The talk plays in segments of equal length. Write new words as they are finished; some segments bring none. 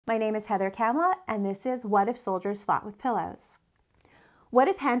My name is Heather Camlot, and this is What If Soldiers Fought with Pillows? What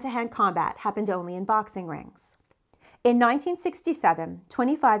if hand-to-hand combat happened only in boxing rings? In 1967,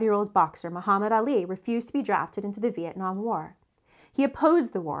 25-year-old boxer Muhammad Ali refused to be drafted into the Vietnam War. He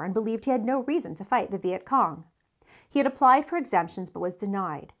opposed the war and believed he had no reason to fight the Viet Cong. He had applied for exemptions but was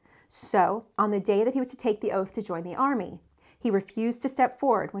denied. So, on the day that he was to take the oath to join the army, he refused to step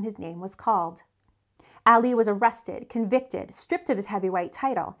forward when his name was called. Ali was arrested, convicted, stripped of his heavyweight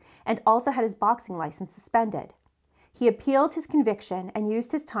title, and also had his boxing license suspended. He appealed his conviction and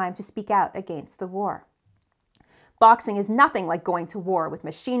used his time to speak out against the war. Boxing is nothing like going to war with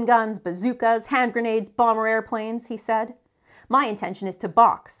machine guns, bazookas, hand grenades, bomber airplanes, he said. My intention is to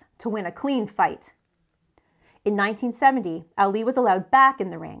box, to win a clean fight. In 1970, Ali was allowed back in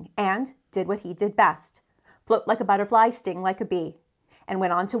the ring and did what he did best: float like a butterfly, sting like a bee, and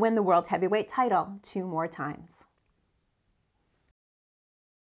went on to win the world heavyweight title 2 more times.